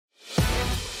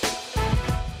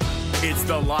It's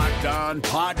the Locked On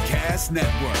Podcast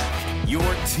Network, your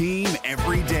team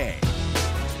every day.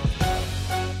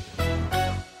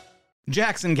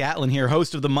 Jackson Gatlin here,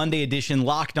 host of the Monday edition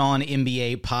Locked On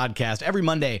NBA podcast. Every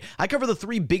Monday, I cover the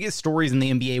three biggest stories in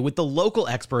the NBA with the local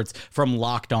experts from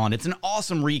Locked On. It's an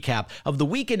awesome recap of the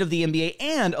weekend of the NBA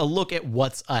and a look at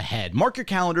what's ahead. Mark your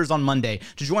calendars on Monday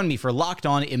to join me for Locked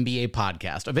On NBA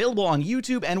podcast, available on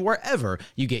YouTube and wherever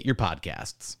you get your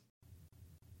podcasts.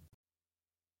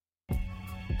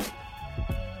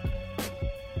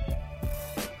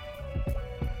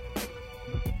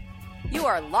 You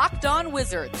are Locked On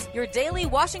Wizards, your daily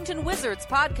Washington Wizards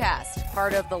podcast,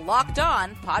 part of the Locked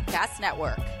On Podcast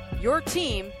Network. Your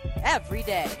team every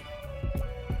day.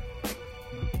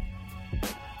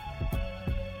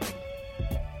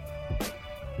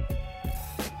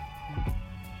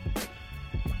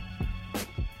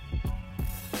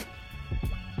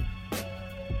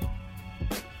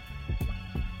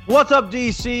 What's up,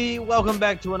 DC? Welcome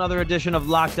back to another edition of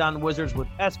Locked On Wizards with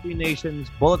SB Nation's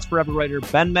Bullets Forever writer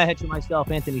Ben Mehich and myself,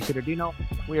 Anthony Cittadino.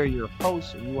 We are your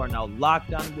hosts, and you are now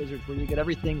Locked On Wizards, where you get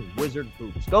everything Wizard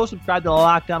Hoops. Go subscribe to the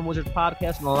Locked On Wizards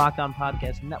podcast and the Locked On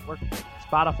Podcast Network,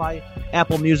 Spotify,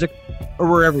 Apple Music,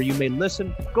 or wherever you may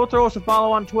listen. Go throw us a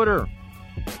follow on Twitter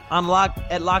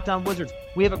at Locked On Wizards.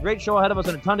 We have a great show ahead of us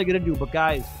and a ton to get into, but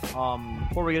guys,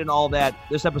 before we get into all that,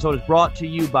 this episode is brought to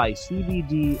you by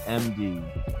CBD MD,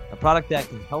 a product that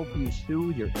can help you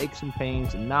soothe your aches and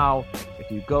pains. And now, if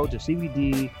you go to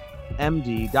CBDMD.com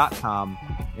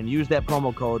and use that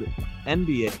promo code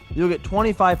NBA, you'll get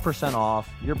 25% off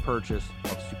your purchase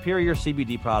of superior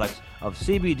CBD products of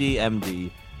CBD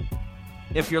MD.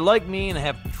 If you're like me and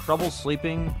have trouble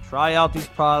sleeping, try out these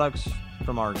products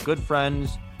from our good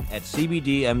friends at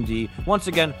CBDMD. Once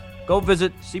again, go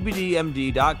visit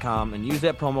CBDMD.com and use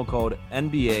that promo code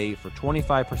NBA for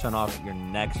 25% off your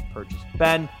next purchase.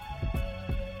 Ben,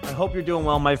 I hope you're doing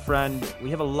well, my friend. We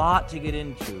have a lot to get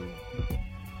into.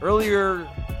 Earlier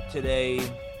today,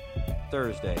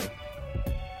 Thursday,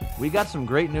 we got some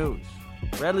great news.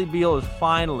 Bradley Beal is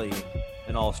finally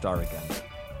an All-Star again.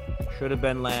 Should have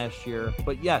been last year.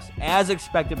 But yes, as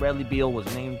expected, Bradley Beal was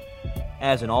named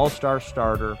as an All-Star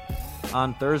starter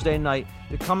on Thursday night,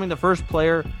 becoming the first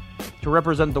player to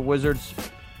represent the Wizards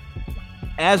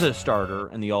as a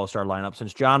starter in the All-Star lineup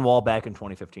since John Wall back in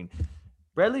 2015.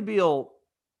 Bradley Beal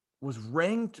was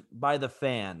ranked by the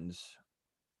fans,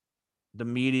 the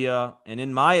media, and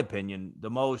in my opinion, the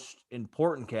most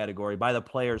important category by the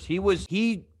players.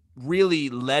 He really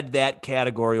led that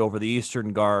category over the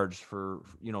Eastern guards for,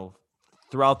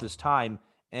 throughout this time.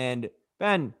 And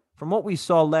Ben, from what we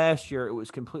saw last year, it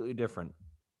was completely different.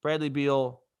 Bradley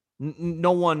Beal,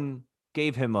 no one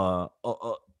gave him the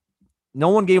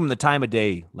time of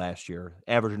day last year,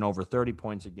 averaging over 30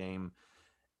 points a game.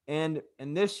 And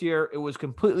this year, it was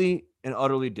completely and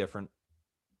utterly different.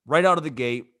 Right out of the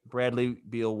gate, Bradley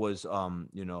Beal was,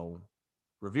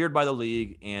 revered by the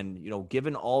league, and,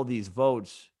 given all these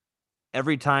votes,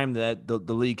 every time that the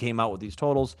league came out with these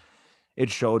totals, it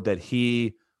showed that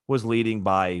he was leading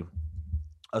by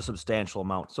a substantial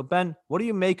amount. So, Ben, what do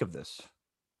you make of this?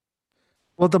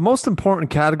 Well, the most important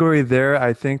category there,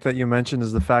 I think, that you mentioned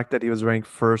is the fact that he was ranked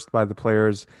first by the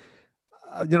players.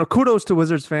 Kudos to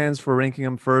Wizards fans for ranking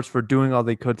him first, for doing all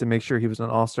they could to make sure he was an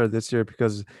All-Star this year,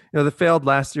 because, they failed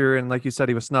last year. And like you said,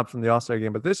 he was snubbed from the All-Star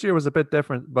game. But this year was a bit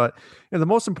different. But the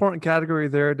most important category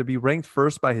there, to be ranked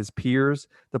first by his peers,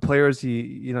 the players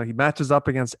he matches up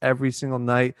against every single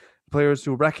night, players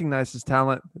who recognize his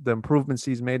talent, the improvements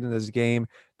he's made in his game.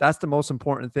 That's the most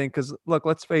important thing. Because, look,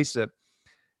 let's face it.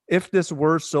 If this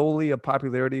were solely a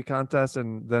popularity contest,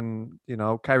 and then,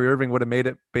 Kyrie Irving would have made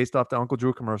it based off the Uncle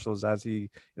Drew commercials as he,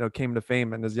 came to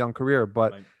fame in his young career.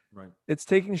 But right. It's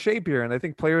taking shape here. And I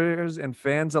think players and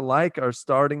fans alike are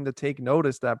starting to take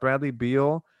notice that Bradley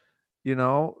Beal,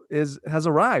 has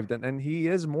arrived. And he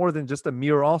is more than just a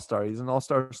mere all-star. He's an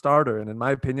all-star starter. And in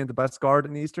my opinion, the best guard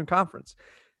in the Eastern Conference.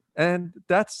 And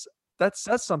that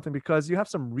says something, because you have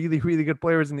some really, really good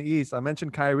players in the East. I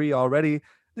mentioned Kyrie already.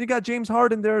 You got James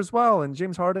Harden there as well. And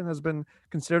James Harden has been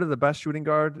considered the best shooting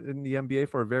guard in the NBA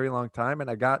for a very long time. And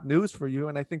I got news for you,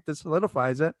 and I think this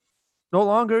solidifies it. No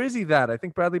longer is he that. I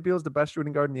think Bradley Beal is the best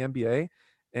shooting guard in the NBA.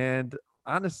 And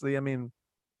honestly,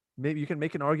 maybe you can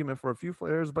make an argument for a few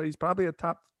players, but he's probably a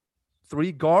top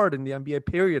 3 guard in the NBA,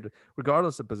 period,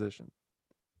 regardless of position.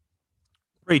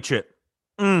 Preach it.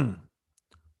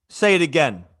 Say it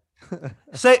again.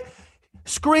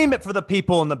 Scream it for the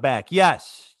people in the back.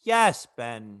 Yes,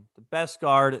 Ben, the best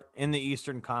guard in the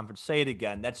Eastern Conference. Say it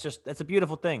again. That's a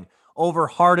beautiful thing. Over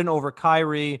Harden, over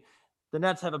Kyrie. The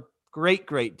Nets have a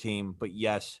great team. But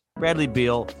yes, Bradley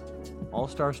Beal,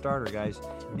 All-star starter, guys.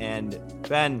 And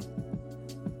Ben,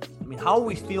 I mean, how are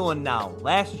we feeling now?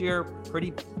 Last year,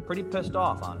 pretty pissed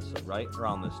off, honestly, right?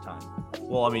 Around this time.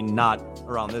 Well, I mean, not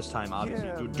around this time,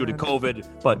 obviously, due to COVID,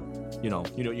 but you know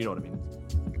what I mean.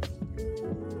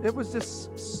 It was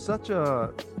just such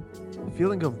a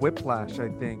feeling of whiplash, I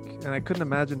think, and I couldn't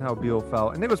imagine how Beal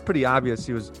felt. And it was pretty obvious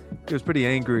he was pretty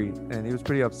angry and he was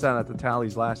pretty upset at the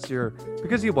tallies last year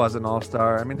because he was an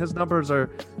all-star. I mean, his numbers are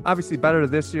obviously better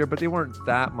this year, but they weren't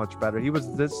that much better. He was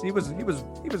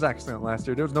excellent last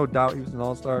year. There was no doubt he was an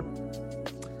all-star,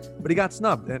 but he got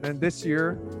snubbed. And this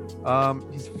year,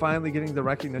 he's finally getting the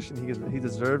recognition he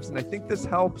deserves. And I think this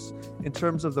helps in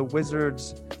terms of the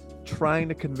Wizards trying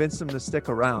to convince him to stick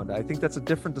around. I think that's a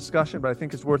different discussion, but I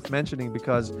think it's worth mentioning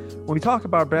because when we talk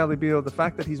about Bradley Beal, the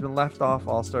fact that he's been left off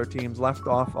all-star teams, left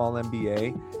off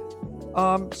all-NBA,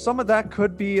 some of that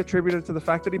could be attributed to the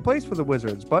fact that he plays for the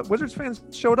Wizards. But Wizards fans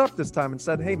showed up this time and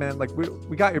said, hey, man, like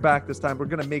we got your back this time. We're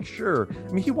going to make sure.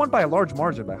 I mean, he won by a large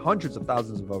margin, by hundreds of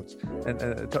thousands of votes, and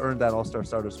to earn that all-star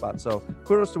starter spot. So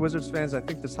kudos to Wizards fans. I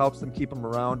think this helps them keep him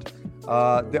around.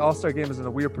 The all-star game is in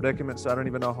a weird predicament, so I don't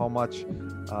even know how much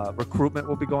recruitment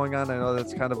will be going on. I know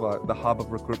that's kind of the hub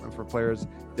of recruitment for players,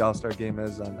 the all-star game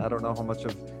is, and I don't know how much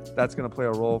of that's going to play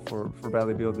a role for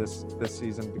Bradley Beal this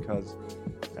season, because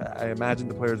I imagine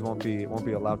the players won't be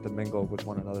allowed to mingle with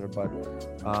one another. But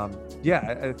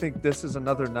I think this is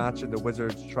another notch in the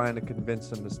Wizards trying to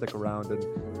convince him to stick around.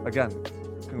 And again,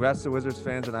 congrats to Wizards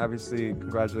fans, and obviously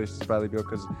congratulations to Bradley Beal,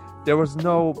 because there was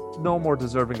no more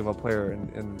deserving of a player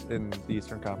in the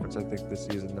Eastern Conference, I think, this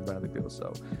season than Bradley Beal.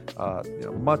 So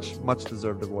much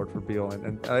deserved award for Beal,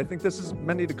 and I think this is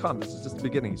many to come. This is just the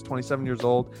beginning. He's 27 years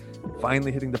old,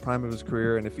 finally hitting the prime of his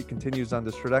career, and if he continues on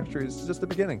this trajectory, this is just the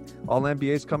beginning. All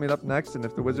NBA is coming up next, and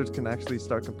if the Wizards can actually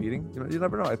start competing, you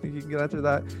never know. I think he can get into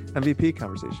that MVP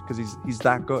conversation because he's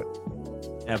that good.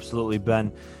 Absolutely,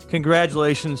 Ben.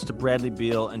 Congratulations to Bradley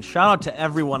Beal, and shout out to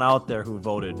everyone out there who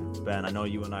voted, Ben. I know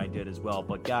you and I did as well.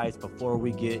 But guys, before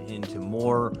we get into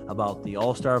more about the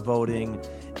All-Star voting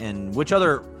and which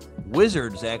other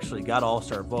Wizards actually got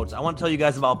All-Star votes, I want to tell you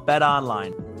guys about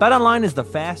BetOnline. BetOnline is the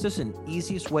fastest and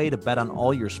easiest way to bet on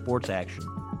all your sports action.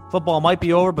 Football might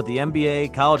be over, but the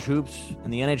NBA, college hoops,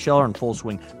 and the NHL are in full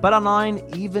swing.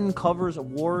 BetOnline even covers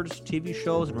awards, TV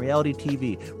shows, and reality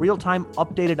TV. Real-time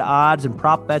updated odds and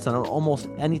prop bets on almost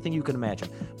anything you can imagine.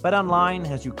 BetOnline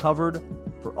has you covered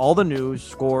for all the news,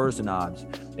 scores, and odds.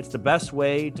 It's the best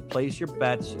way to place your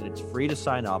bets, and it's free to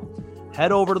sign up.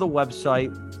 Head over to the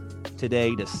website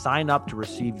today to sign up to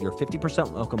receive your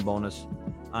 50% welcome bonus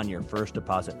on your first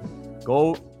deposit.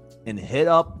 Go and hit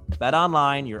up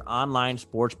BetOnline, your online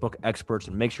sportsbook experts,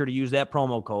 and make sure to use that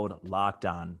promo code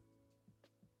LOCKEDON.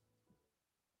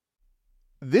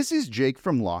 This is Jake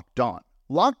from Locked On.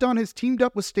 Locked On has teamed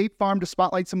up with State Farm to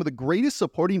spotlight some of the greatest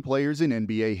supporting players in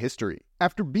NBA history.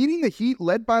 After beating the Heat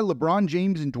led by LeBron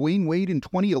James and Dwayne Wade in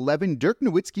 2011, Dirk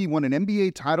Nowitzki won an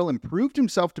NBA title and proved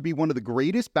himself to be one of the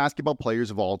greatest basketball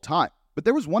players of all time. But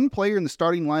there was one player in the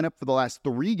starting lineup for the last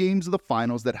 3 games of the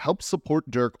finals that helped support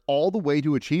Dirk all the way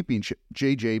to a championship,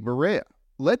 JJ Barea.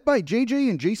 Led by JJ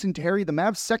and Jason Terry, the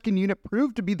Mavs' second unit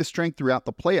proved to be the strength throughout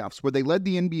the playoffs, where they led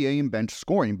the NBA in bench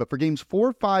scoring. But for games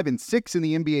 4, 5, and 6 in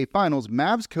the NBA Finals,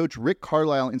 Mavs coach Rick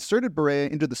Carlisle inserted Barea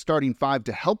into the starting 5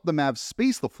 to help the Mavs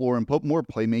space the floor and put more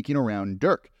playmaking around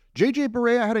Dirk. JJ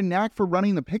Barea had a knack for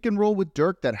running the pick and roll with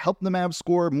Dirk that helped the Mavs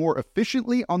score more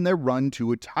efficiently on their run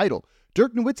to a title.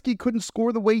 Dirk Nowitzki couldn't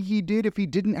score the way he did if he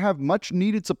didn't have much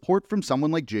needed support from someone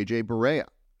like JJ Barea.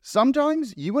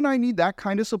 Sometimes you and I need that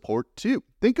kind of support too.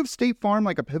 Think of State Farm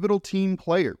like a pivotal team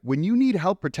player. When you need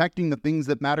help protecting the things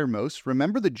that matter most,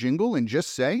 remember the jingle and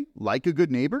just say, like a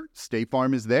good neighbor, State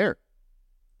Farm is there.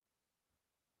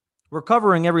 We're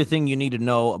covering everything you need to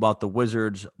know about the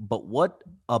Wizards, but what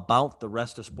about the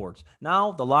rest of sports?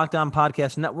 Now, the Locked On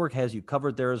Podcast Network has you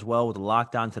covered there as well with the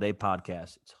Locked On Today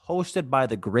podcast. It's hosted by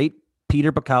the great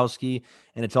Peter Bukowski,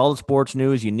 and it's all the sports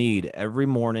news you need every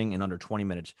morning in under 20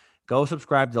 minutes. Go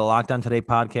subscribe to the Locked On Today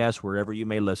podcast wherever you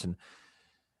may listen.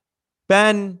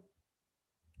 Ben,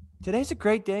 today's a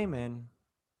great day, man.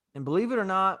 And believe it or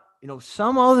not,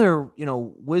 some other,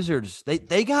 Wizards,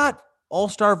 they got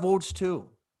all-star votes too,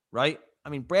 right? I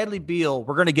mean, Bradley Beal,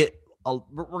 we're going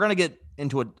to get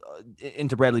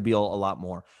into Bradley Beal a lot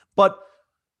more. But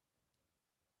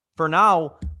for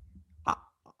now,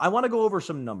 I want to go over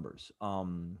some numbers,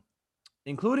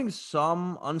 including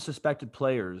some unsuspected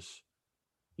players,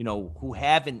 who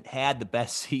haven't had the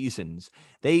best seasons.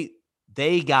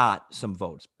 They got some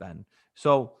votes, Ben.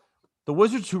 So the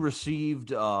Wizards who received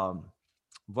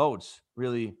votes,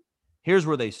 really, here's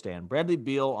where they stand. Bradley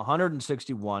Beal,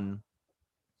 161.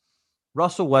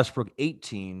 Russell Westbrook,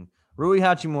 18. Rui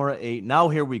Hachimura, 8. Now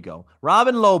here we go.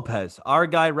 Robin Lopez, our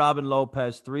guy Robin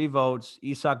Lopez, 3 votes.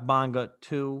 Isak Bonga,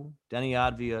 2. Denny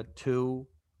Advia, 2.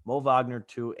 Mo Wagner,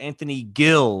 2. Anthony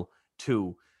Gill,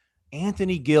 2.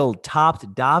 Anthony Gill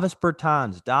topped Davis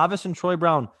Bertans. Davis and Troy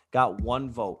Brown got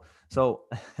 1 vote. So,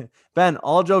 Ben,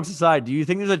 all jokes aside, do you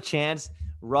think there's a chance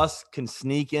Russ can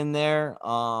sneak in there?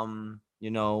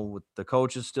 With the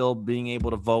coaches still being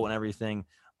able to vote and everything.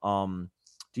 Do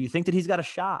you think that he's got a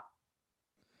shot?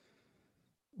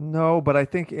 No, but I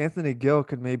think Anthony Gill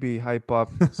could maybe hype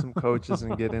up some coaches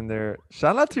and get in there.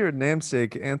 Shout out to your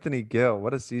namesake, Anthony Gill.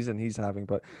 What a season he's having.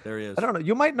 But there he is. I don't know.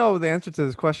 You might know the answer to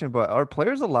this question, but are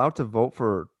players allowed to vote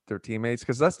for their teammates?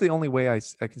 Because that's the only way I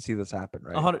can see this happen,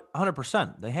 right?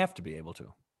 100%. They have to be able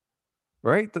to.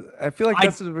 Right? I feel like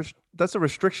that's a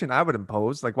restriction I would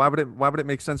impose. Like, why would it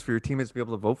make sense for your teammates to be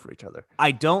able to vote for each other?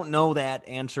 I don't know that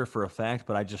answer for a fact,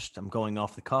 but I'm going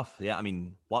off the cuff. Yeah, I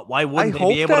mean, why wouldn't they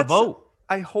be able to vote?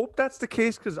 I hope that's the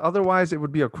case, because otherwise it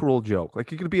would be a cruel joke.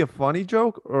 Like, it could be a funny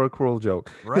joke or a cruel joke.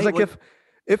 Because Right.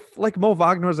 if like Mo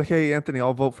Wagner is like, hey Anthony,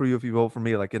 I'll vote for you if you vote for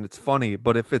me, like, and it's funny.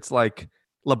 But if it's like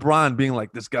LeBron being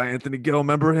like, this guy Anthony Gill,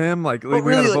 remember him? Like, we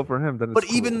gotta vote for him. Then it's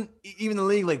cruel. even the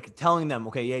league, like, telling them,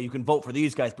 okay, yeah, you can vote for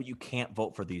these guys, but you can't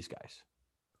vote for these guys.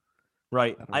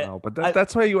 Right. I don't know, but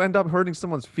that's why you end up hurting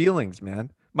someone's feelings,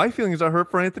 man. My feelings are hurt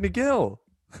for Anthony Gill.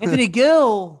 Anthony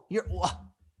Gill,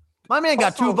 my man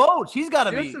got 2 votes. He's got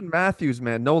to be. Matthews,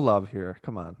 man, no love here.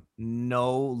 Come on.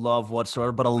 No love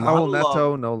whatsoever, but a lot Raul of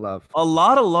Neto, love. no love. A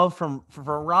lot of love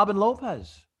for Robin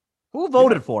Lopez. Who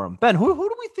voted for him? Ben, who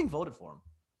do we think voted for him?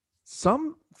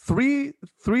 Some three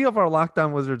of our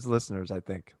Lockdown Wizards listeners, I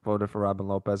think, voted for Robin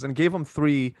Lopez and gave him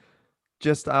 3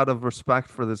 just out of respect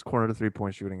for this corner to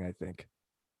 3-point shooting, I think.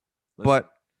 But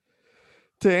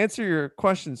to answer your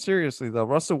question seriously, though,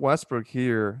 Russell Westbrook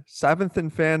here, 7th in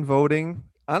fan voting.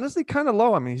 Honestly, kind of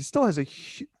low. I mean, he still has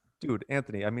dude,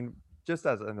 Anthony. I mean, just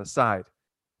as an aside,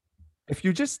 if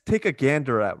you just take a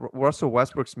gander at Russell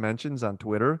Westbrook's mentions on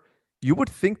Twitter, you would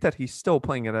think that he's still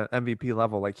playing at an MVP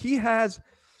level. Like, he has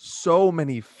so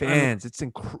many fans. It's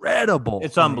incredible.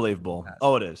 It's unbelievable.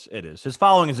 Oh, it is. It is. His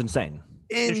following is insane.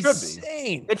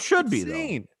 Insane. It should be,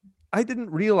 though. I didn't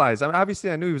realize. I mean,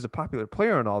 obviously, I knew he was a popular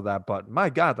player and all that, but my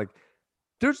God, like,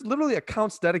 there's literally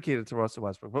accounts dedicated to Russell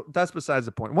Westbrook. But that's besides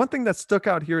the point. One thing that stuck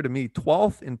out here to me,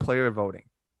 12th in player voting.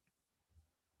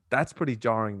 That's pretty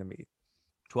jarring to me.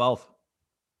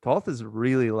 12th is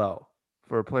really low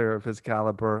for a player of his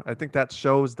caliber. I think that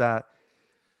shows that,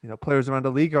 players around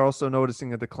the league are also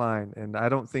noticing a decline. And I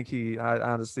don't think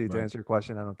honestly, to answer your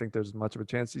question, I don't think there's much of a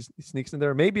chance he sneaks in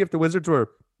there. Maybe if the Wizards were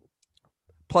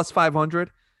plus 500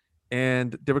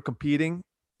 and they were competing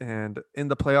and in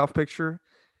the playoff picture,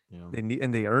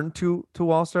 they earned two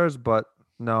All-Stars, but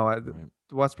no,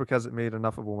 Westbrook hasn't made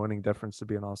enough of a winning difference to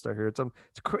be an All-Star here. It's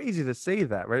crazy to say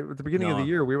that, right? At the beginning of the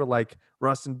year, we were like,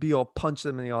 Russ and Beal punched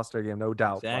them in the All-Star game, no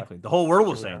doubt. Exactly. The whole world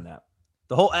was saying that.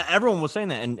 Everyone was saying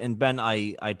that. And Ben,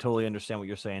 I totally understand what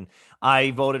you're saying.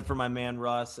 I voted for my man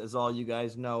Russ, as all you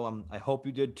guys know. I hope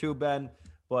you did too, Ben.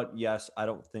 But yes, I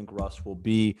don't think Russ will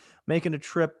be making a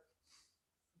trip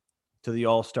to the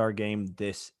All-Star game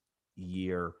this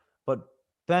year. But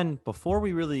Ben, before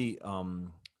we really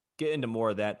get into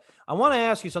more of that, I want to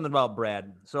ask you something about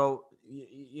Brad. So,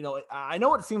 I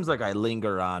know it seems like I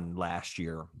linger on last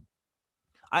year.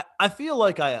 I feel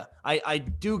like I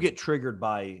do get triggered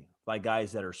by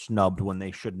guys that are snubbed when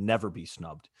they should never be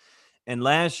snubbed. And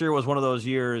last year was one of those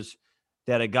years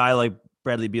that a guy like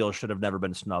Bradley Beal should have never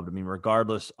been snubbed. I mean,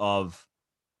 regardless of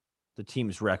the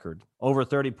team's record, over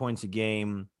 30 points a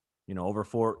game, over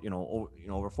 4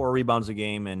 rebounds a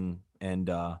game, and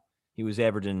he was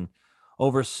averaging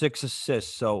over 6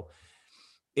 assists. So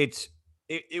it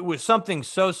was something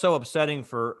so upsetting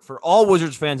for all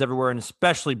Wizards fans everywhere, and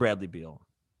especially Bradley Beal.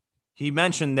 He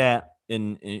mentioned that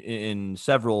in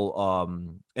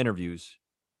several interviews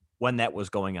when that was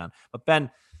going on. But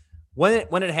Ben,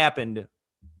 when it happened,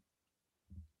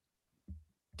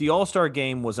 the All-Star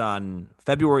game was on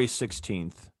February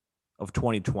 16th of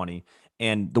 2020,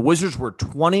 and the Wizards were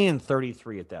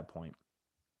 20-33 at that point.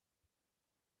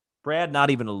 Brad, not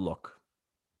even a look.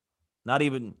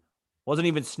 Wasn't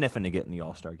even sniffing to get in the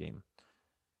All-Star game.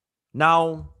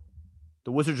 Now,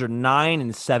 the Wizards are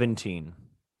 9-17.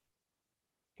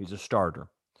 He's a starter.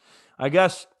 I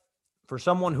guess for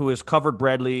someone who has covered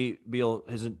Bradley Beal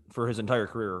for his entire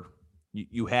career,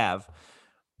 you have.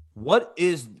 What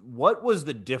was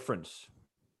the difference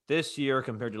this year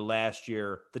compared to last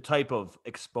year? The type of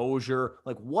exposure,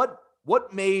 like what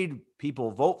made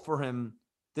people vote for him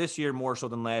this year more so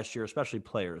than last year, especially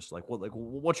players?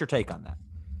 What's your take on that?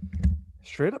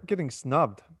 straight up getting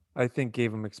snubbed, I think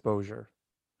gave him exposure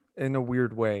in a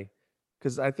weird way.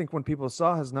 Because I think when people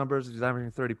saw his numbers, he's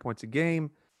averaging 30 points a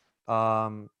game,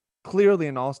 um, clearly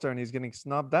an all-star, and he's getting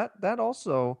snubbed. That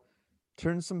also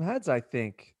turns some heads, I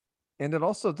think. And it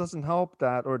also doesn't help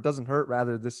that, or it doesn't hurt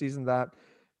rather, this season that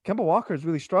Kemba Walker has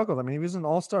really struggled. I mean, he was an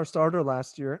all-star starter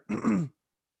last year,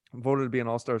 voted to be an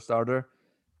all-star starter.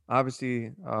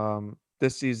 Obviously,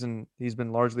 this season he's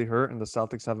been largely hurt, and the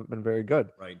Celtics haven't been very good.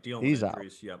 Right, dealing He's with out.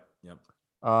 injuries. Yep.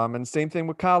 And same thing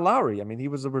with Kyle Lowry. I mean, he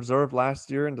was a reserve last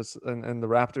year, and the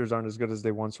Raptors aren't as good as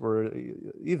they once were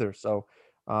either. So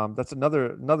that's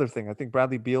another thing. I think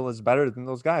Bradley Beal is better than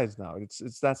those guys now.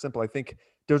 It's that simple. I think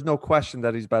there's no question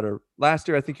that he's better. Last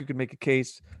year, I think you could make a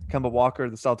case. Kemba Walker,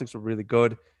 the Celtics were really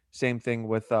good. Same thing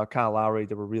with Kyle Lowry;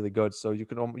 they were really good. So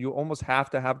you almost have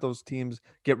to have those teams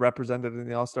get represented in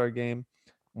the All-Star game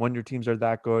when your teams are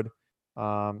that good.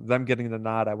 Them getting the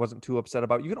nod, I wasn't too upset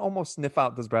about. You can almost sniff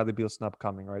out this Bradley Beal snub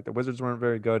coming, right? The Wizards weren't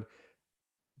very good.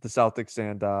 The Celtics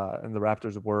and the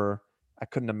Raptors were. I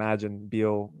couldn't imagine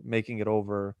Beal making it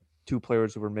over two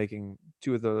players who were making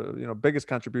two of the biggest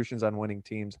contributions on winning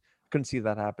teams. Couldn't see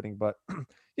that happening, but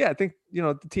yeah, I think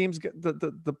the teams get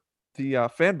the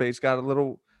fan base got a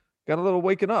little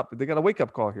waking up. They got a wake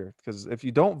up call here, because if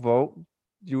you don't vote,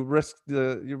 you run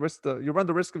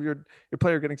the risk of your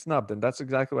player getting snubbed, and that's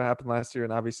exactly what happened last year.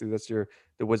 And obviously this year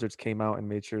the Wizards came out and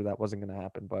made sure that wasn't going to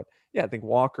happen. But yeah, I think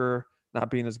Walker not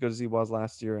being as good as he was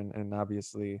last year, and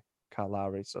obviously Kyle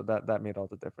Lowry, so that made all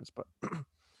the difference. But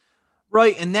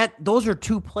Right, and those are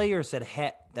two players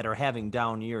that are having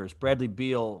down years. Bradley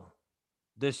Beal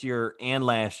this year and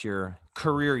last year,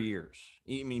 career years.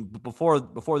 I mean, before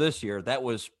this year, that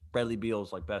was Bradley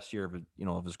Beal's best year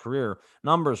of his career,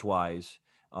 numbers wise,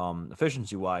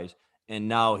 efficiency wise, and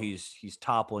now he's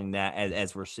toppling that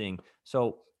as we're seeing.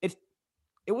 So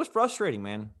it was frustrating,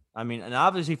 man. I mean, and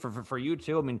obviously for you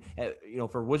too. I mean,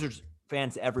 for Wizards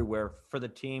fans everywhere, for the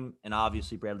team, and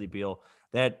obviously Bradley Beal,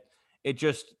 that it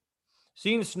just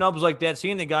seeing snubs like that,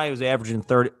 seeing the guy who's averaging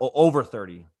over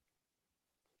 30,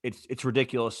 it's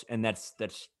ridiculous, and that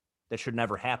should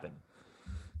never happen.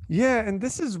 yeah, and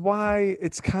this is why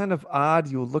it's kind of odd.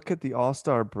 You look at the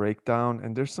All-Star breakdown,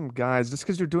 and there's some guys, just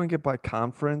because you're doing it by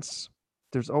conference,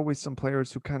 there's always some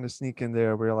players who kind of sneak in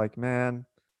there where you're like, man,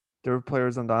 there were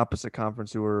players on the opposite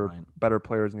conference who were better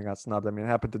players and they got snubbed. I mean, it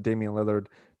happened to Damian Lillard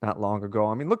not long ago.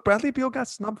 I mean, look, Bradley Beal got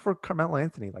snubbed for Carmelo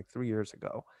Anthony like 3 years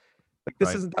ago.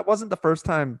 That wasn't the first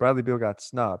time Bradley Beal got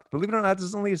snubbed. Believe it or not, this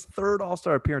is only his third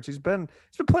All-Star appearance. He's been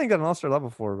playing at an All-Star level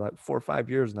for about 4 or 5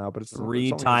 years now, but it's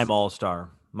three-time All-Star.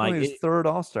 Only his third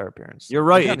All-Star appearance. You're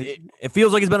right. It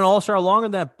feels like he's been an All-Star longer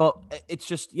than that, but it's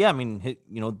just, yeah, I mean,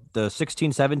 the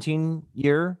 16-17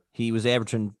 year, he was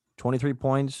averaging 23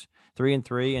 points,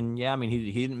 3-3, and yeah, I mean,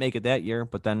 he didn't make it that year,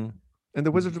 but then. And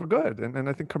the Wizards were good, and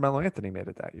I think Carmelo Anthony made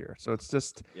it that year. So it's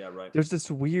just, yeah, right. There's this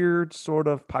weird sort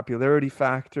of popularity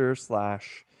factor /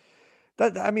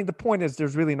 that. I mean, the point is,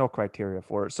 there's really no criteria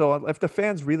for it. So if the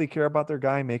fans really care about their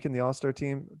guy making the All-Star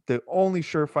team, the only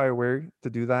surefire way to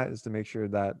do that is to make sure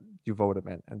that you vote him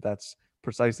in, and that's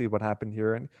precisely what happened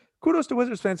here. And kudos to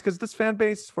Wizards fans, because this fan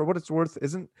base, for what it's worth,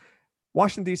 isn't.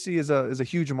 Washington D.C. is a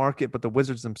huge market, but the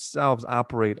Wizards themselves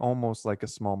operate almost like a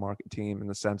small market team in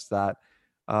the sense that.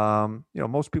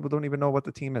 Most people don't even know what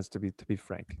the team is, to be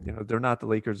frank. They're not the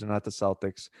Lakers, they're not the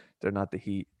Celtics, they're not the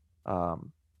Heat.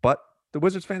 But the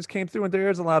Wizards fans came through, and there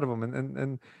is a lot of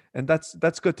them, and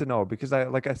that's good to know, because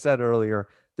like I said earlier,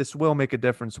 this will make a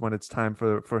difference when it's time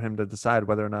for him to decide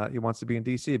whether or not he wants to be in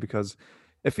DC. Because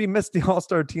if he missed the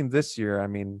All-Star team this year, I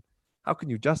mean, how can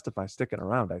you justify sticking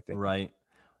around? I think right.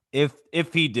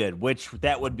 If he did, which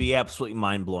that would be absolutely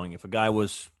mind-blowing. If a guy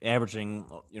was averaging,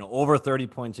 over 30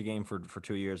 points a game for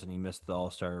 2 years and he missed the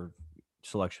All-Star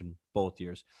selection both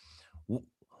years,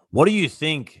 what do you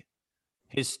think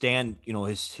his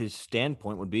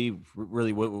standpoint would be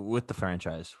really with the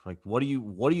franchise? Like, what do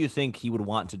you think he would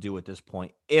want to do at this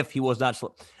point if he was not?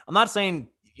 I'm not saying,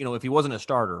 if he wasn't a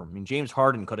starter. I mean, James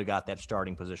Harden could have got that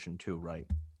starting position too, right?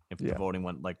 If the voting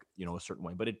went a certain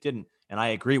way, but it didn't. And I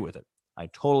agree with it. I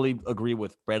totally agree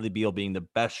with Bradley Beal being the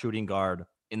best shooting guard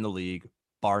in the league,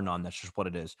 bar none. That's just what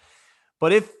it is.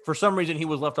 But if for some reason he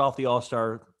was left off the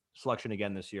All-Star selection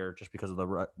again this year, just because of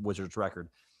the Wizards record,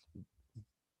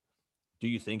 do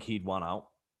you think he'd want out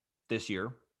this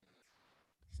year?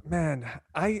 Man,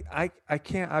 I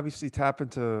can't obviously tap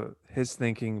into his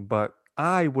thinking, but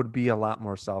I would be a lot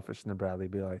more selfish than Bradley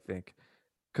Beal, I think,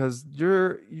 because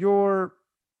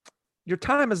your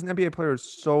time as an NBA player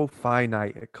is so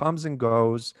finite. It comes and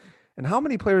goes. And how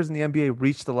many players in the NBA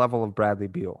reach the level of Bradley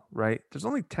Beal, right? There's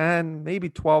only 10, maybe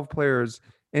 12 players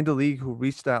in the league who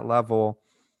reach that level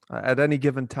at any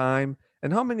given time,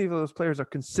 and how many of those players are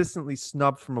consistently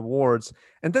snubbed from awards,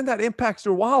 and then that impacts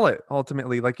your wallet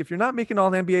ultimately. Like if you're not making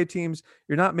all NBA teams,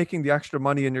 you're not making the extra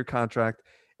money in your contract.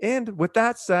 And with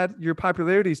that said, your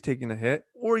popularity is taking a hit,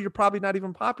 or you're probably not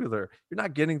even popular. You're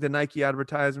not getting the Nike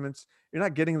advertisements. You're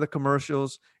not getting the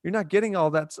commercials. You're not getting all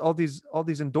these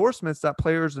endorsements that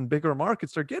players in bigger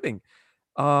markets are getting.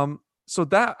 So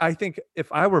that, I think,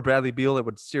 if I were Bradley Beal, it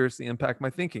would seriously impact my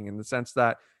thinking in the sense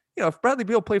that, if Bradley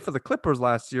Beal played for the Clippers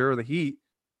last year or the Heat,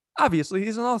 obviously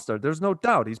he's an all-star. There's no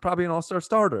doubt. He's probably an all-star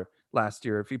starter last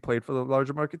year if he played for the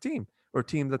larger market team or a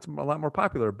team that's a lot more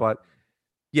popular. But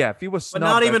yeah, if he was snubbed, but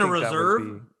not even a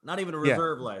reserve, not even a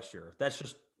reserve last year. That's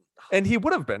just, and he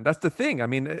would have been. That's the thing. I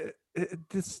mean,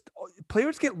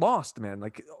 players get lost, man.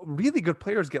 Like really good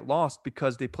players get lost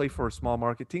because they play for small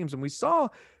market teams, and we saw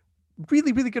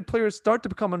really, really good players start to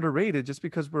become underrated just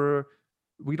because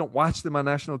we don't watch them on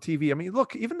national TV. I mean,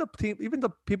 look, even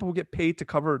the people who get paid to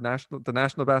cover the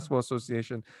National Basketball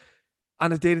Association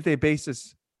on a day-to-day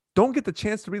basis don't get the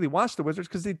chance to really watch the Wizards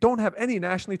because they don't have any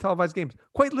nationally televised games.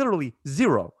 Quite literally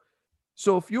zero.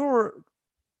 So if you're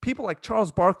people like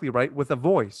Charles Barkley, right, with a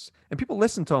voice, and people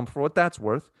listen to him for what that's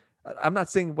worth, I'm not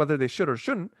saying whether they should or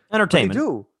shouldn't.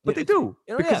 Entertainment. But they do.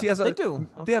 Because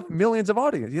they have millions of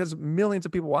audience. He has millions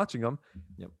of people watching him.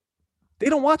 Yep. They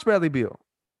don't watch Bradley Beal.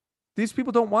 These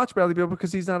people don't watch Bradley Beal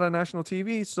because he's not on national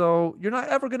TV. So you're not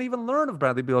ever going to even learn of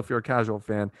Bradley Beal if you're a casual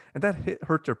fan. And that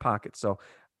hurts your pocket. So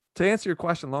to answer your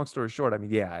question, long story short, I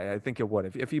mean, yeah, I think it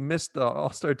would. If he missed the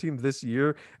All-Star team this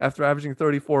year after averaging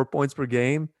 34 points per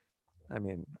game, I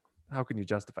mean, how can you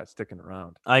justify sticking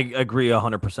around? I agree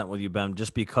 100% with you, Ben,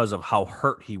 just because of how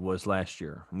hurt he was last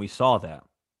year. And we saw that.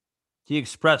 He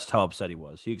expressed how upset he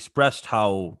was. He expressed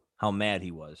how mad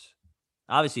he was.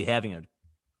 Obviously having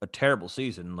a terrible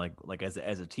season, like as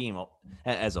a team,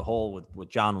 as a whole, with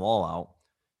John Wall out.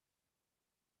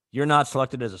 You're not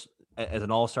selected as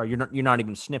an all-star. You're not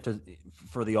even sniffed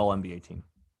for the all-NBA team.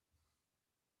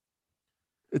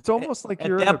 It's almost like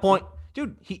at that point,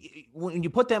 dude. When you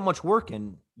put that much work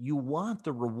in, you want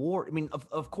the reward. I mean,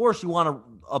 of course, you want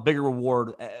a bigger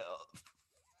reward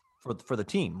for the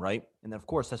team, right? And of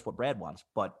course, that's what Brad wants.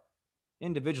 But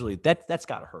individually, that's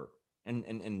got to hurt.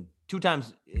 And two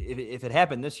times, if it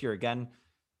happened this year again,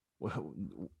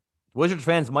 Wizards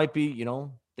fans might be,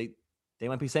 they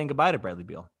might be saying goodbye to Bradley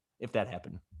Beal if that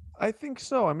happened. I think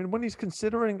so. I mean, when he's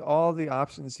considering all the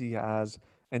options he has,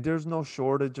 and there's no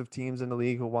shortage of teams in the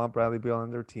league who want Bradley Beal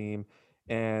on their team.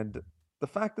 And the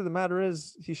fact of the matter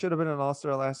is he should have been an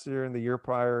all-star last year, and the year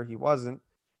prior he wasn't.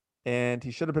 And he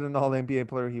should have been an all-NBA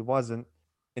player. He wasn't.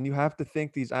 And you have to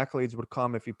think these accolades would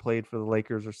come if he played for the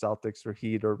Lakers or Celtics or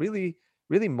Heat or really,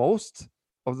 really most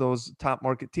of those top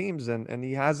market teams. And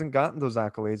he hasn't gotten those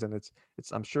accolades. And it's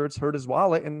I'm sure it's hurt his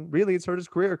wallet, and really it's hurt his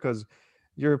career because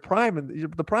the prime of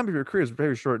your career is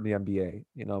very short in the NBA.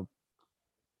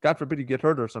 God forbid you get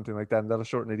hurt or something like that, and that'll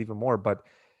shorten it even more. But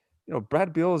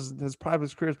Brad Beal his prime of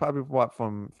his career is probably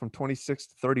from 26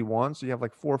 to 31. So you have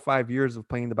like 4 or 5 years of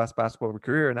playing the best basketball of your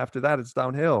career, and after that it's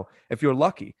downhill if you're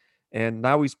lucky. And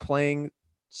now he's playing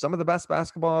some of the best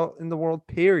basketball in the world,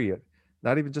 period.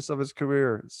 Not even just of his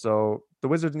career. So the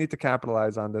Wizards need to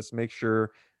capitalize on this, make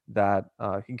sure that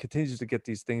he continues to get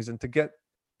these things, and to get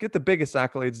the biggest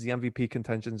accolades, the MVP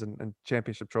contentions and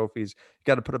championship trophies. You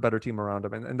got to put a better team around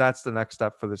him. And that's the next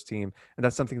step for this team. And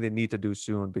that's something they need to do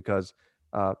soon, because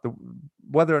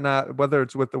whether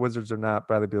it's with the Wizards or not,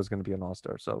 Bradley Beal is going to be an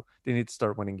all-star. So they need to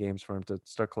start winning games for him to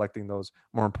start collecting those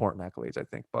more important accolades, I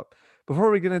think. But before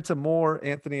we get into more,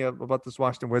 Anthony, about this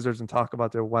Washington Wizards and talk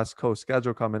about their West Coast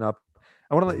schedule coming up,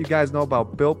 I want to let you guys know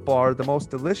about Built Bar, the most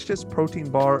delicious protein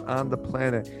bar on the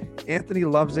planet. Anthony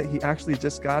loves it. He actually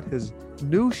just got his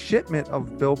new shipment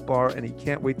of Built Bar, and he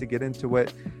can't wait to get into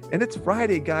it. And it's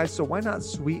Friday, guys, so why not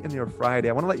sweeten your Friday?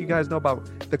 I want to let you guys know about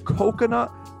the Coconut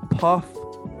Puff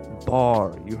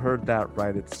Bar. You heard that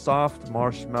right. It's soft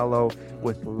marshmallow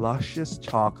with luscious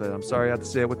chocolate. I'm sorry I had to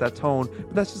say it with that tone,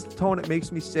 but that's just the tone it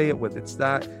makes me say it with. It's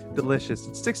that delicious.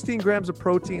 It's 16 grams of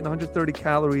protein, 130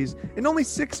 calories, and only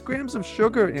 6 grams of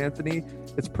sugar, Anthony.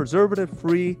 It's preservative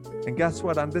free. And guess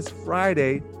what? On this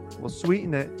Friday, we'll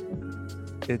sweeten it.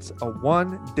 It's a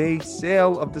 1-day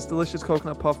sale of this delicious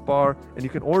Coconut Puff Bar, and you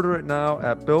can order it now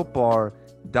at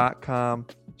BuiltBar.com.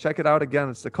 Check it out again.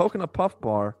 It's the Coconut Puff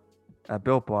Bar at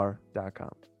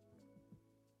BuiltBar.com.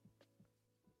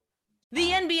 The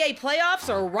NBA playoffs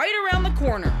are right around the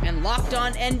corner, and Locked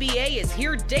On NBA is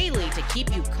here daily to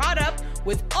keep you caught up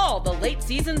with all the late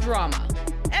season drama.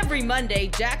 Every Monday,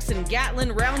 Jackson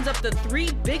Gatlin rounds up the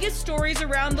 3 biggest stories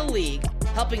around the league,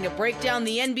 helping to break down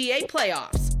the NBA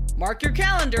playoffs. Mark your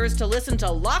calendars to listen to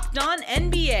Locked On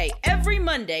NBA every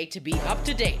Monday to be up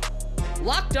to date.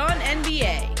 Locked On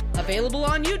NBA, available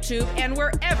on YouTube and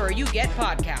wherever you get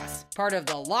podcasts. Part of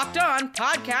the Locked On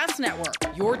Podcast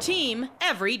Network, your team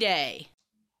every day.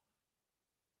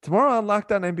 Tomorrow on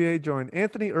Locked On NBA, join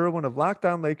Anthony Irwin of Locked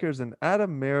On Lakers and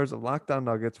Adam Mayers of Locked On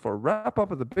Nuggets for a wrap-up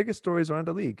of the biggest stories around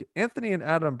the league. Anthony and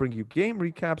Adam bring you game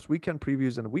recaps, weekend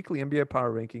previews, and a weekly NBA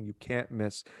power ranking you can't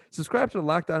miss. Subscribe to the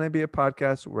Locked On NBA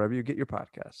podcast wherever you get your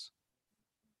podcasts.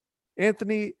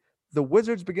 Anthony, the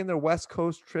Wizards begin their West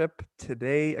Coast trip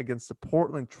today against the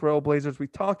Portland Trail Blazers. We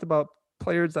talked about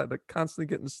players that are constantly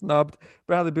getting snubbed.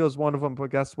 Bradley Beal is one of them, but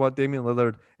guess what? Damian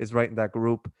Lillard is right in that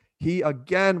group. He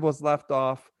again was left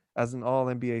off as an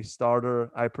all-NBA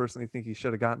starter. I personally think he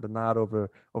should have gotten the nod over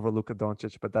Luka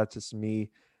Doncic, but that's just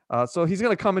me. So he's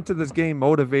going to come into this game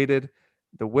motivated.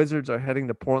 The Wizards are heading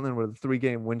to Portland with a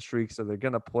 3-game win streak, so they're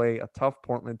going to play a tough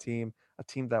Portland team, a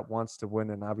team that wants to win,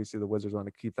 and obviously the Wizards want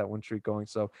to keep that win streak going.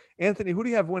 So, Anthony, who do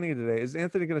you have winning today? Is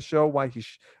Anthony going to show why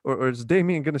or is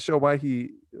Damian going to show why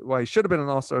he should have been an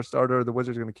all-star starter, or the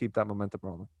Wizards are going to keep that momentum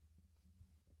rolling?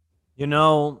 You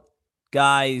know,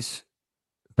 guys,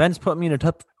 Ben's put me in a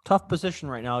tough position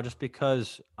right now just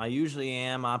because I usually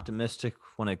am optimistic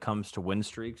when it comes to win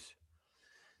streaks.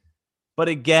 But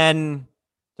again,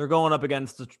 they're going up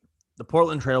against the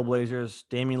Portland Trail Blazers.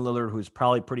 Damian Lillard, who's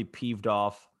probably pretty peeved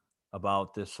off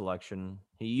about this selection.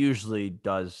 He usually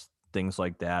does things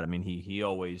like that. I mean, he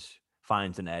always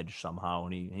finds an edge somehow,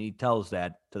 and he tells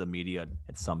that to the media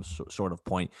at some sort of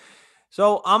point.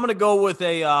 So I'm going to go with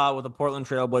a Portland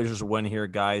Trail Blazers win here,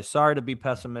 guys. Sorry to be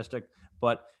pessimistic,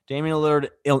 but Damian Lillard,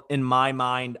 in my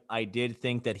mind, I did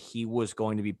think that he was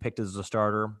going to be picked as a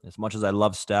starter. As much as I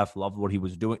love Steph, love what he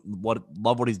was doing,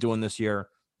 love what he's doing this year.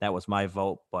 That was my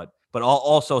vote. But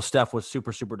also Steph was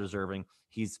super, super deserving.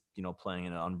 He's, playing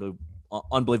at an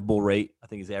unbelievable rate. I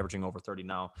think he's averaging over 30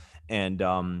 now. And,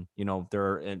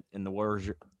 they're in the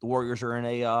Warriors are in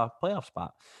a playoff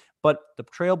spot. But the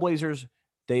Trailblazers,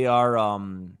 they are,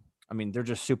 they're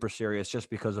just super serious just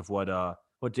because of what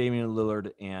Damian Lillard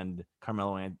and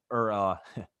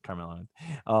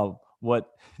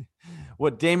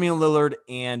what Damian Lillard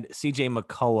and CJ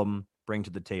McCollum bring to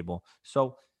the table.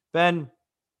 So, Ben,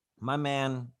 my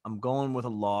man, I'm going with a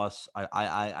loss.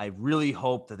 I really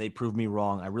hope that they prove me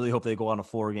wrong. I really hope they go on a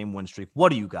 4-game win streak. What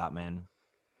do you got, man?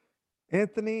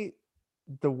 Anthony,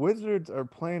 the Wizards are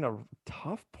playing a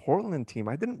tough Portland team.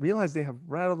 I didn't realize they have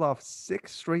rattled off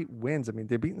 6 straight wins. I mean,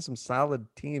 they're beating some solid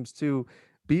teams too.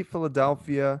 Beat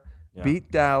Philadelphia,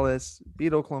 beat Dallas,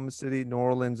 beat Oklahoma City, New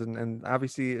Orleans, and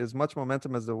obviously as much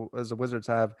momentum as the Wizards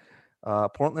have,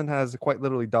 Portland has quite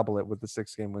literally double it with the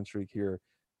 6-game win streak here.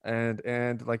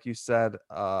 And like you said,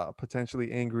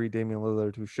 potentially angry Damian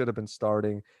Lillard, who should have been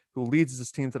starting, who leads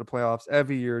this team to the playoffs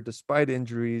every year despite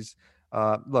injuries.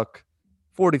 Look,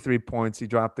 43 points he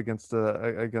dropped against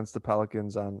the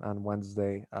Pelicans on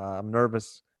Wednesday. I'm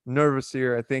nervous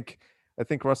here. I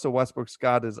think Russell Westbrook's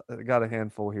got a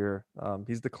handful here.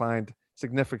 He's declined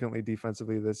significantly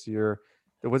defensively this year.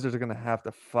 The Wizards are going to have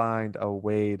to find a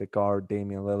way to guard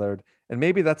Damian Lillard, and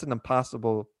maybe that's an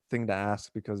impossible thing to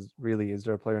ask, because really, is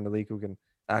there a player in the league who can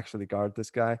actually guard this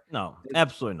guy? No,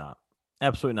 absolutely not.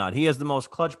 Absolutely not. He has the most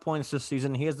clutch points this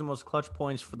season. He has the most clutch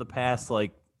points for the past,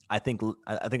 I think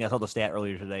I saw the stat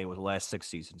earlier today, was the last 6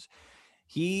 seasons.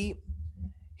 He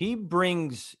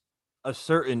brings a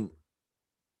certain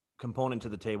component to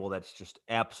the table that's just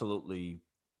absolutely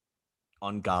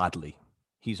ungodly.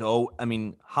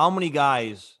 How many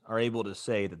guys are able to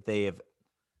say that they have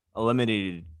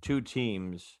eliminated 2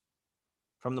 teams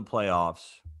from the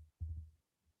playoffs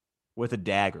with a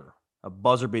dagger, a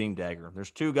buzzer-beating dagger? There's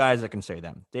 2 guys that can say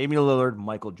that. Damian Lillard,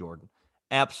 Michael Jordan.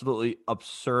 Absolutely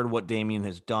absurd what Damian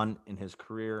has done in his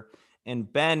career.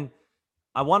 And Ben,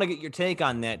 I want to get your take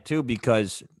on that too,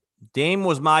 because Dame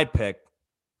was my pick.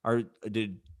 Are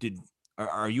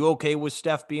you okay with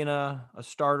Steph being a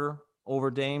starter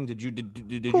over Dame? Did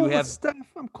you have Steph?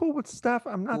 I'm cool with Steph.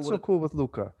 I'm not so cool with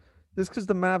Luka. Just because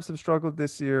the Mavs have struggled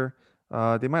this year.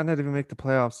 They might not even make the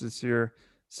playoffs this year.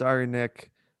 Sorry,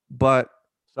 Nick. But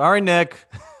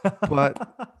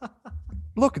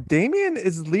look, Damian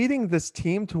is leading this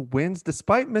team to wins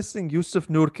despite missing Yusuf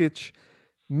Nurkic,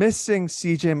 missing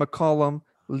CJ McCollum,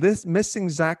 missing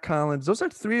Zach Collins. Those are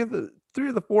three of the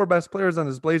 4 best players on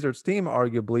his Blazers team,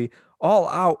 arguably, all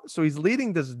out. So he's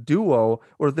leading this duo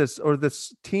or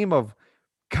this team of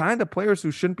kind of players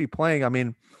who shouldn't be playing. I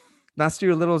mean,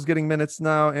 Nasir Little is getting minutes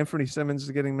now. Anthony Simmons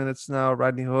is getting minutes now.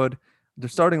 Rodney Hood. Their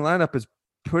starting lineup is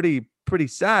pretty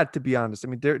sad, to be honest. I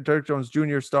mean, Derrick Jones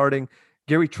Jr. starting.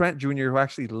 Gary Trent Jr., who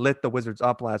actually lit the Wizards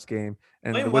up last game,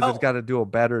 and Playing the Wizards well. got to do a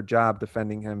better job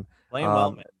defending him. Playing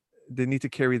well, man. They need to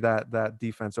carry that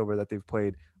defense over that they've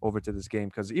played over to this game,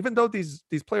 because even though these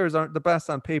players aren't the best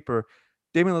on paper,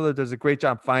 Damian Lillard does a great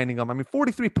job finding them. I mean,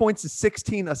 43 points and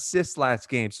 16 assists last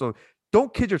game. So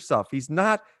don't kid yourself. He's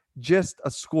not just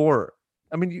a scorer.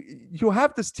 I mean, you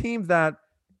have this team that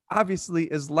obviously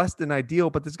is less than ideal,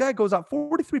 but this guy goes out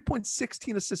 43 points,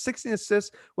 16 assists, 16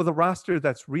 assists with a roster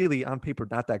that's really on paper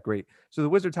not that great. So the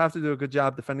Wizards have to do a good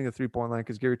job defending the 3-point line,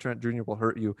 because Gary Trent Jr. will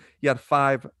hurt you. He had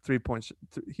 5 3-points.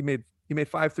 He made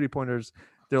 5 3-pointers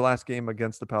their last game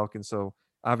against the Pelicans. So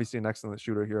obviously an excellent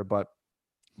shooter here, but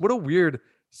what a weird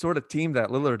sort of team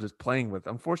that Lillard is playing with.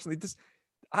 Unfortunately,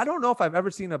 I don't know if I've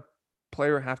ever seen a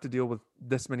player have to deal with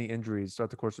this many injuries throughout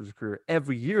the course of his career.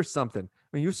 Every year, something.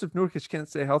 I mean, Yusuf Nurkic can't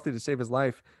stay healthy to save his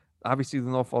life. Obviously,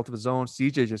 no fault of his own.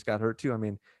 CJ just got hurt too. I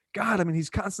mean, he's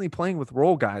constantly playing with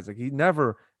role guys. Like, he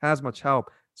never has much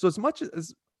help. So as much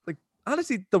as, like,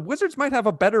 honestly, the Wizards might have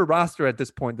a better roster at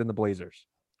this point than the Blazers.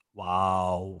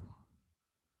 Wow.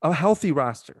 A healthy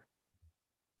roster,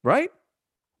 right?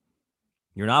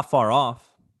 You're not far off.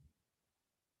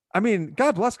 I mean,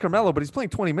 God bless Carmelo, but he's playing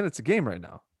 20 minutes a game right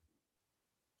now.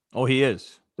 Oh, he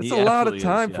is. That's He a lot of absolutely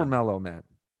time is, for Melo, man.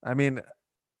 I mean,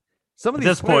 some of At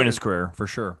these this point in players, his career, for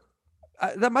sure.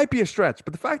 that might be a stretch,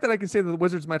 but the fact that I can say that the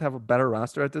Wizards might have a better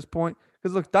roster at this point,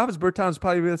 because look, Davis Bertans is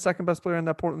probably the second best player on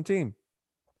that Portland team,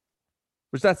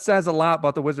 which that says a lot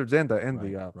about the Wizards and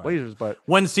the Blazers. But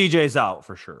when CJ's out,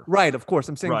 for sure. Right, of course,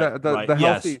 I'm saying Right, the right,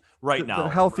 healthy yes, right now, the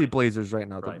healthy right. Blazers right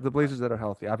now, Right, the Blazers that are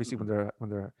healthy. Obviously,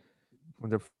 when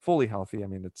they're fully healthy, I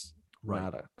mean, it's Right,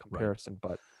 not a right. comparison,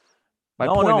 but. My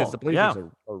No, point no, is the Blazers yeah.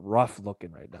 are rough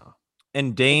looking right now.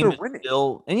 And Dame they're winning.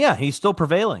 still, and yeah, he's still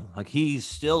prevailing. Like, he's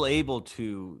still able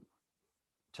to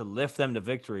lift them to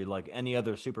victory like any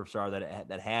other superstar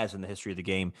that has in the history of the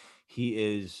game.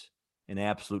 He is an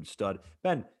absolute stud.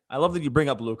 Ben, I love that you bring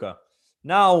up Luka.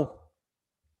 Now,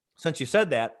 since you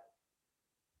said that,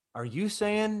 are you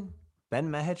saying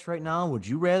Ben Mehich right now? Would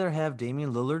you rather have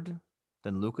Damian Lillard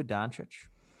than Luka Doncic?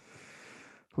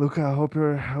 Luka, I hope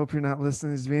you're not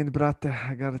listening to me, brate.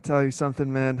 I gotta tell you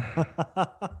something, man.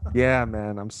 Yeah,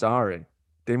 man, I'm sorry.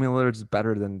 Damian Lillard is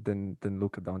better than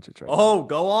Luka Doncic right now. Oh,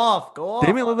 go off.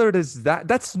 Damian Lillard is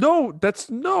that's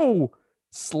no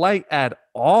slight at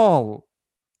all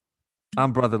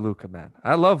on brother Luka, man.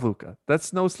 I love Luka.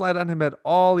 That's no slight on him at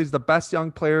all. He's the best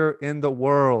young player in the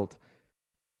world.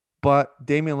 But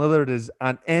Damian Lillard is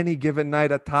on any given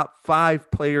night a top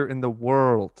 5 player in the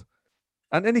world.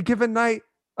 On any given night,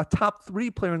 a top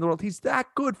 3 player in the world. He's that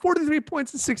good. 43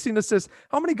 points and 16 assists.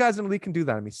 How many guys in the league can do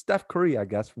that? I mean, Steph Curry, I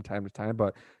guess, from time to time,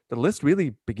 but the list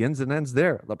really begins and ends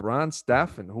there. LeBron,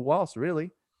 Steph, and who else,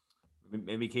 really?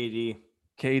 Maybe KD.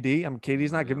 KD. I mean,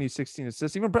 KD's not giving you 16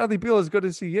 assists. Even Bradley Beal, as good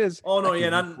as he is. Oh, no, yeah,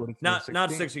 not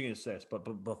not 16 assists,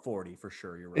 but 40 for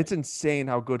sure. You're right. It's insane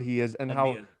how good he is and That'd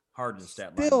how be a hard to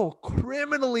stat line. still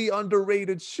criminally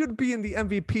underrated. Should be in the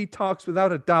MVP talks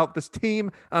without a doubt. This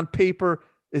team on paper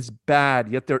is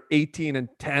bad, yet they're 18-10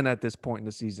 at this point in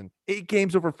the season. 8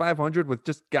 games over 500 with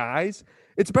just guys.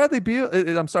 It's Bradley Beal.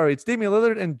 I'm sorry, it's Damian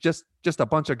Lillard and just a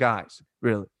bunch of guys,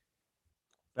 really.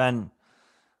 Ben,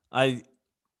 I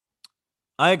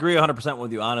agree 100%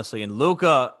 with you, honestly. And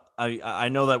Luka, I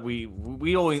know that we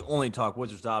only talk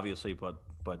Wizards, obviously, but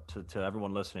to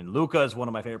everyone listening, Luka is one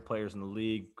of my favorite players in the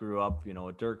league. Grew up,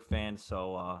 a Dirk fan,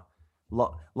 so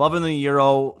loving the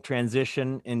Euro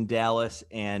transition in Dallas.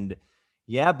 And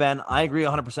yeah, Ben, I agree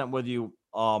 100% with you.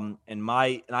 And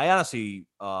I honestly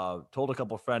told a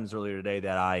couple of friends earlier today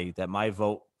that my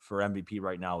vote for MVP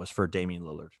right now is for Damian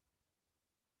Lillard.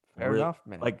 Fair enough,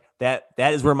 man. Like that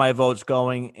is where my vote's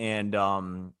going. And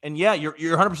yeah, you're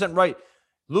 100% right.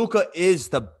 Luka is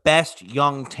the best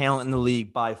young talent in the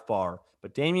league by far,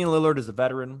 but Damian Lillard is a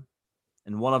veteran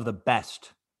and one of the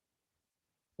best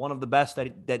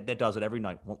that does it every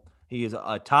night. Well, he is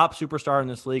a top superstar in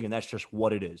this league, and that's just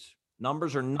what it is.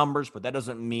 Numbers are numbers, but that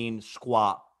doesn't mean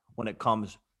squat when it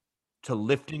comes to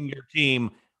lifting your team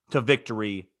to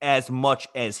victory as much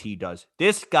as he does.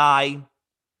 This guy,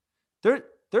 there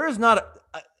is not.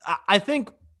 I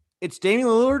think it's Damian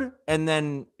Lillard, and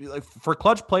then like, for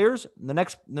clutch players, the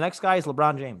next guy is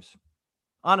LeBron James.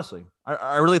 Honestly,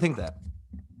 I really think that.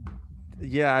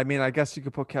 Yeah, I mean, I guess you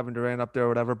could put Kevin Durant up there or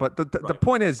whatever, but the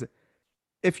point is,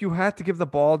 if you had to give the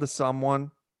ball to someone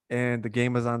and the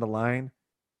game was on the line,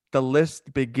 the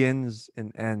list begins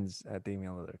and ends at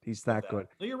Damian Lillard. He's that good.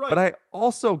 No, you're right. But I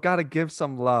also got to give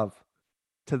some love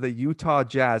to the Utah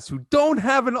Jazz, who don't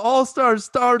have an all-star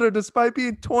starter despite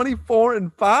being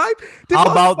 24-5. They How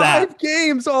won about 5 that?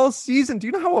 games all season. Do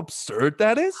you know how absurd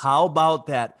that is? How about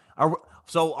that?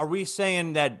 Are we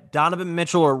saying that Donovan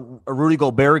Mitchell or Rudy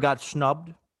Gobert got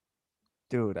snubbed?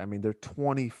 Dude, I mean, they're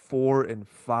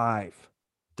 24-5.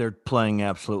 They're playing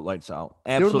absolute lights out.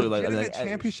 Absolutely, They're legitimate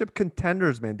championship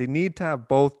contenders, man. They need to have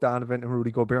both Donovan and Rudy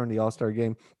Gobert in the All-Star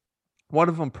game. One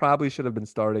of them probably should have been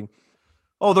starting.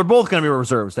 Oh, they're both going to be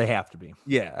reserves. They have to be.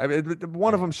 Yeah, I mean,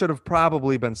 one of them should have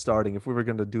probably been starting if we were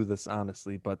going to do this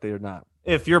honestly, but they're not.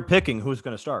 If you're picking, who's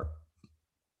going to start?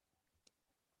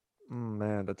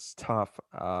 Man, that's tough.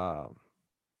 I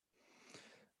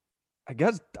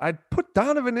guess I'd put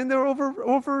Donovan in there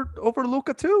over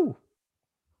Luka too.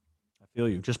 I feel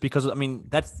you. Just because, I mean,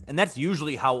 that's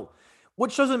usually how,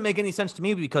 which doesn't make any sense to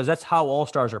me because that's how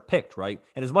all-stars are picked, right?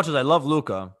 And as much as I love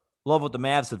Luka, love what the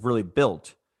Mavs have really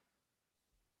built,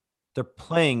 they're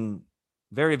playing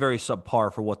very, very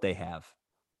subpar for what they have.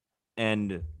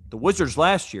 And the Wizards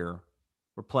last year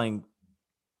were playing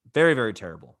very, very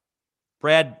terrible.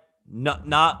 Brad,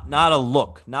 not a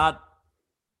look,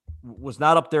 was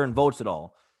not up there in votes at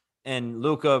all. And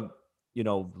Luka,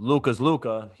 Luka's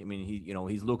Luka. I mean,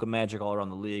 he's Luka Magic all around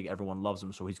the league. Everyone loves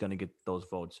him, so he's going to get those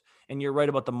votes. And you're right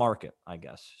about the market, I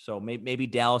guess. So maybe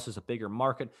Dallas is a bigger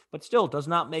market, but still does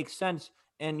not make sense.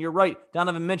 And you're right,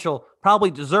 Donovan Mitchell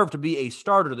probably deserved to be a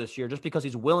starter this year just because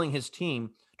he's willing his team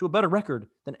to a better record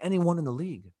than anyone in the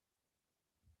league.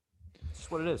 That's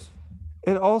what it is.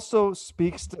 It also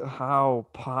speaks to how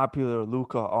popular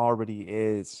Luka already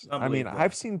is. I mean,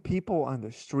 I've seen people on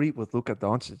the street with Luka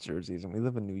Doncic jerseys, and we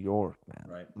live in New York, man.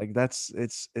 Right. Like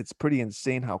it's pretty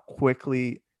insane how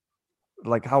quickly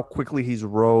he's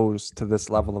rose to this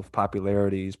level of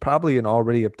popularity. He's probably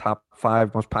already a top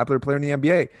 5 most popular player in the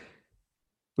NBA,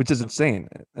 which is insane.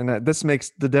 And this makes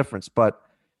the difference. But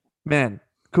man,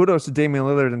 kudos to Damian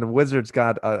Lillard and the Wizards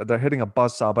they're hitting a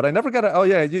buzzsaw. But I never got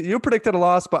you predicted a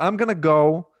loss, but I'm going to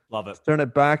go. Love it. Turn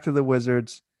it back to the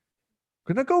Wizards.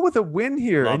 Going to go with a win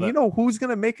here. Love and it. You know who's going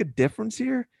to make a difference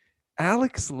here?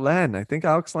 Alex Len. I think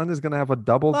Alex Len is going to have a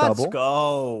double-double. Let's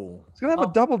go. He's going to have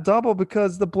a double-double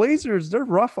because the Blazers, they're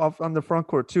rough off on the front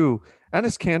court too.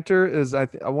 Enes Kanter is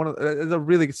is a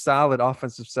really solid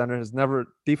offensive center.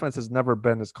 Defense has never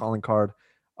been his calling card.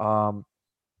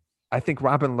 I think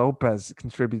Robin Lopez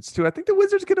contributes too. I think the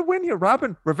Wizards get a win here.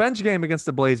 Robin, revenge game against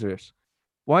the Blazers.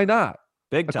 Why not?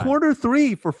 Big time. A quarter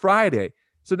 3 for Friday.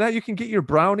 So now you can get your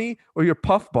brownie or your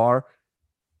puff bar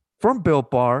from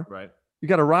Built Bar. Right. You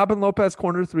got a Robin Lopez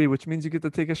corner 3, which means you get to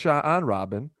take a shot on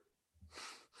Robin.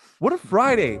 What a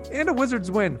Friday and a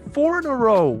Wizards win. 4 in a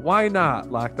row. Why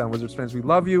not? Locked On Wizards fans, we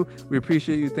love you. We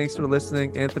appreciate you. Thanks for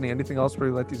listening. Anthony, anything else before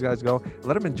you let these guys go?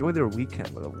 Let them enjoy their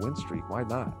weekend with a win streak. Why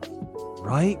not?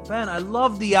 Right, Ben, I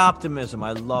love the optimism.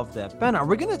 I love that. Ben, are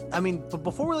we going to, but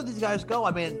before we let these guys go,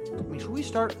 I mean, should we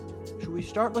start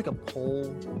like a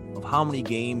poll of how many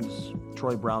games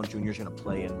Troy Brown Jr. is going to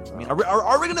play in? I mean,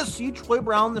 are we going to see Troy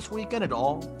Brown this weekend at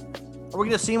all? Are we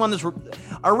going to see him on this?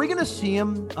 Are we going to see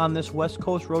him on this West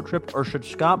Coast road trip, or should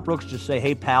Scott Brooks just say,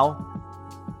 "Hey, pal,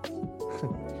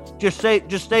 just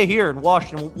stay here in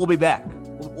Washington. We'll be back.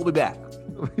 We'll be back."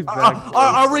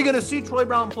 Are we going to see Troy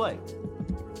Brown play?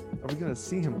 Are we going to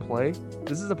see him play?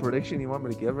 This is a prediction you want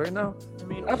me to give right now? I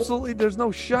mean, absolutely. There's no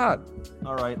shot.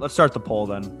 All right, let's start the poll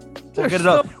then. We'll There's get it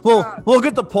up. no We'll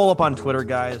get the poll up on Twitter,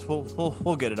 guys.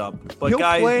 We'll get it up. But He'll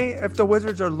guys, play if the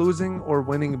Wizards are losing or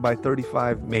winning by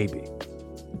 35. Maybe.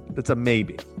 That's a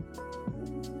maybe.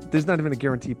 There's not even a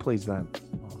guarantee he plays then.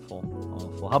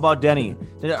 Awful. How about Denny?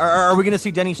 Are we going to see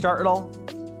Denny start at all?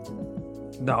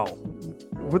 No.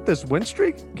 With this win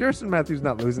streak, Garrison Matthews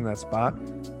not losing that spot.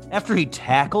 After he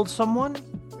tackled someone?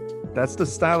 That's the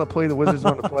style of play the Wizards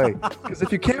want to play. Because if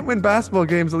you can't win basketball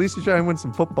games, at least you try and win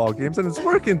some football games. And it's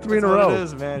working 3 in a row. That's what it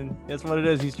is, man. That's what it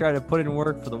is. He's trying to put in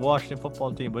work for the Washington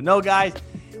football team. But no, guys,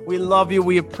 we love you.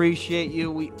 We appreciate you.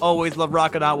 We always love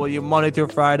rocking out with you Monday through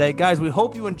Friday. Guys, we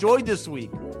hope you enjoyed this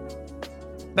week.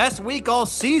 Best week all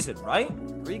season, right?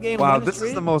 3-game Wow, win this streak.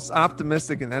 is the most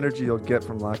optimistic and energy you'll get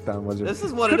from Locked On Wizards. This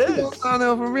is what it is.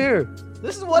 Downhill from here.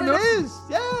 This is what it is.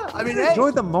 Yeah. I mean,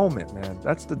 enjoy the moment, man.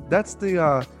 That's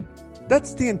the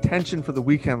intention for the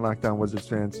weekend, Locked On Wizards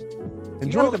fans.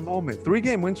 Enjoy the moment.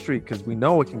 3-game win streak, because we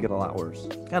know it can get a lot worse.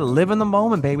 Gotta live in the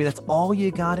moment, baby. That's all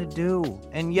you gotta do.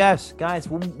 And yes, guys,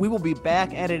 we will be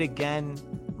back at it again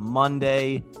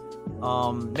Monday.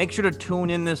 Make sure to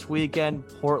tune in this weekend,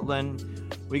 Portland.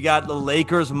 We got the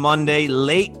Lakers Monday,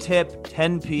 late tip,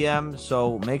 10 p.m.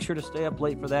 So make sure to stay up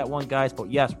late for that one, guys. But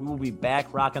yes, we will be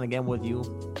back rocking again with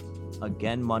you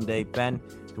again Monday. Ben,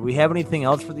 do we have anything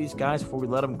else for these guys before we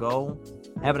let them go?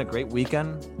 having a great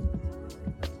weekend.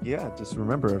 Yeah, just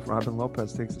remember, if Robin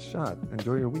Lopez takes a shot,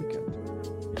 enjoy your weekend.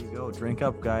 There you go. Drink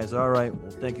up, guys. All right.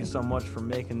 Well, thank you so much for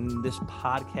making this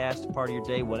podcast part of your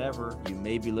day, whatever you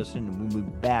may be listening. And we'll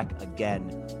be back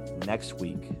again next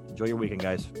week. Enjoy your weekend,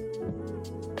 guys.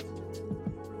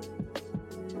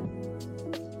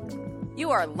 You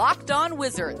are Locked On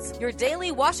Wizards, your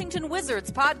daily Washington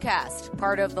Wizards podcast,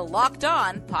 part of the Locked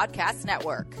On Podcast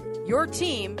Network. Your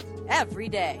team every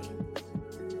day.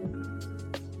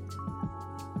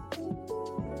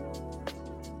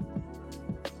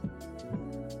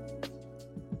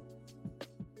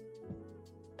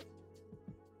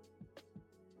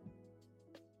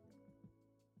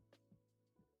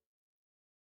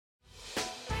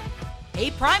 Hey,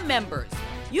 Prime members,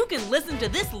 you can listen to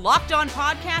this Locked On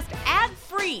podcast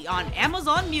ad-free on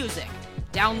Amazon Music.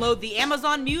 Download the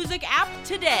Amazon Music app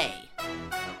today.